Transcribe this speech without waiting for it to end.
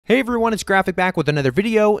Hey everyone, it's Graphic back with another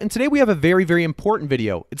video, and today we have a very important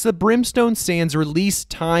video. It's the Brimstone Sands release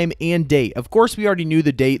time and date. Of course, we already knew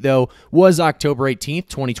the date, though, was October 18th,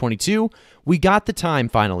 2022. We got the time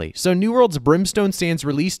finally. So New World's Brimstone Sands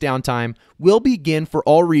release downtime will begin for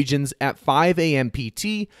all regions at 5 a.m.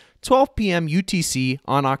 PT, 12 p.m. UTC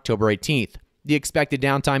on October 18th. The expected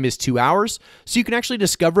downtime is 2 hours, so you can actually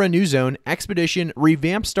discover a new zone, expedition,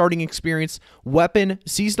 revamped starting experience, weapon,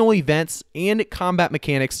 seasonal events, and combat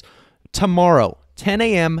mechanics tomorrow, 10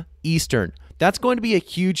 a.m. Eastern. That's going to be a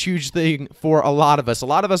huge thing for a lot of us. A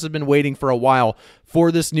lot of us have been waiting for a while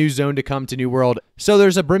for this new zone to come to New World. So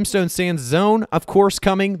there's a Brimstone Sands zone, of course,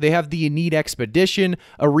 coming. They have the Need Expedition,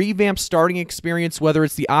 a revamped starting experience, whether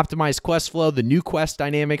it's the optimized quest flow, the new quest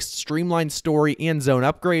dynamics, streamlined story, and zone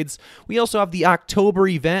upgrades. We also have the October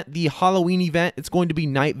event, the Halloween event. It's going to be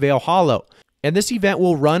Night Vale Hollow. And this event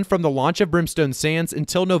will run from the launch of Brimstone Sands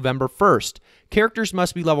until November 1st. Characters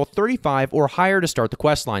must be level 35 or higher to start the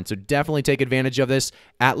questline, so definitely take advantage of this.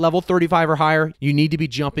 At level 35 or higher, you need to be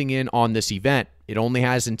jumping in on this event. It only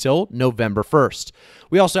has until November 1st.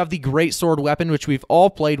 We also have the greatsword weapon, which we've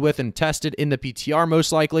all played with and tested in the PTR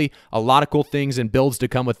most likely. A lot of cool things and builds to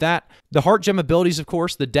come with that. The heart gem abilities, of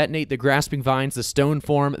course, the detonate, the grasping vines, the stone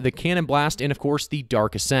form, the cannon blast, and of course the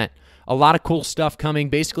dark ascent. A lot of cool stuff coming,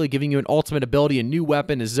 basically giving you an ultimate ability, a new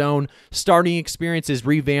weapon, a zone. Starting experience is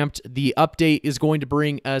revamped. The update is going to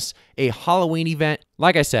bring us a Halloween event.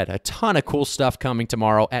 Like I said, a ton of cool stuff coming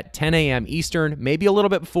tomorrow at 10 a.m. Eastern, maybe a little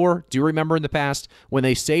bit before. Do remember in the past, when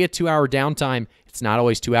they say a 2-hour downtime, it's not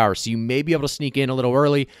always 2 hours, so you may be able to sneak in a little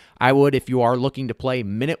early. I would, if you are looking to play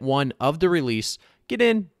minute 1 of the release, get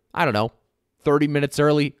in, I don't know, 30 minutes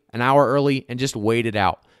early, an hour early, and just wait it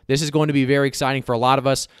out. This is going to be very exciting for a lot of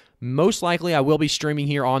us. Most likely, I will be streaming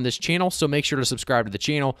here on this channel, so make sure to subscribe to the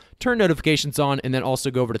channel, turn notifications on, and then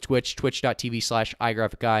also go over to Twitch,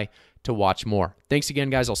 twitch.tv/igraphici to watch more. Thanks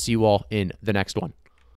again, guys. I'll see you all in the next one.